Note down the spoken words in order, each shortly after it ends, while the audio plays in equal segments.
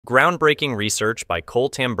Groundbreaking research by Cole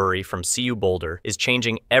Tamburi from CU Boulder is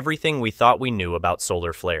changing everything we thought we knew about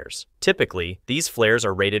solar flares. Typically, these flares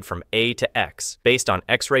are rated from A to X, based on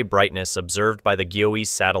X-ray brightness observed by the GeoEase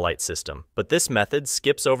satellite system. But this method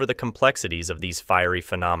skips over the complexities of these fiery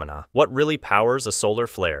phenomena. What really powers a solar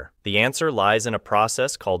flare? The answer lies in a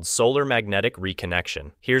process called solar magnetic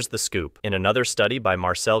reconnection. Here's the scoop. In another study by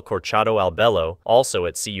Marcel Corchado Albello, also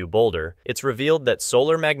at CU Boulder, it's revealed that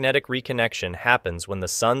solar magnetic reconnection happens when the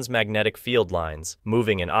sun's magnetic field lines,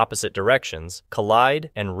 moving in opposite directions, collide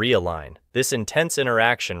and realign. This intense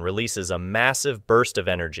interaction releases a massive burst of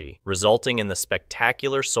energy, resulting in the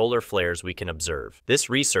spectacular solar flares we can observe. This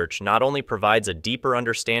research not only provides a deeper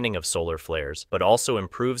understanding of solar flares, but also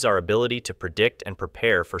improves our ability to predict and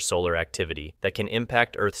prepare for solar activity that can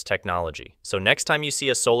impact Earth's technology. So next time you see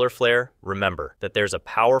a solar flare, remember that there's a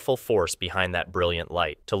powerful force behind that brilliant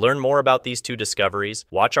light. To learn more about these two discoveries,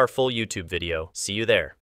 watch our full YouTube video. See you there.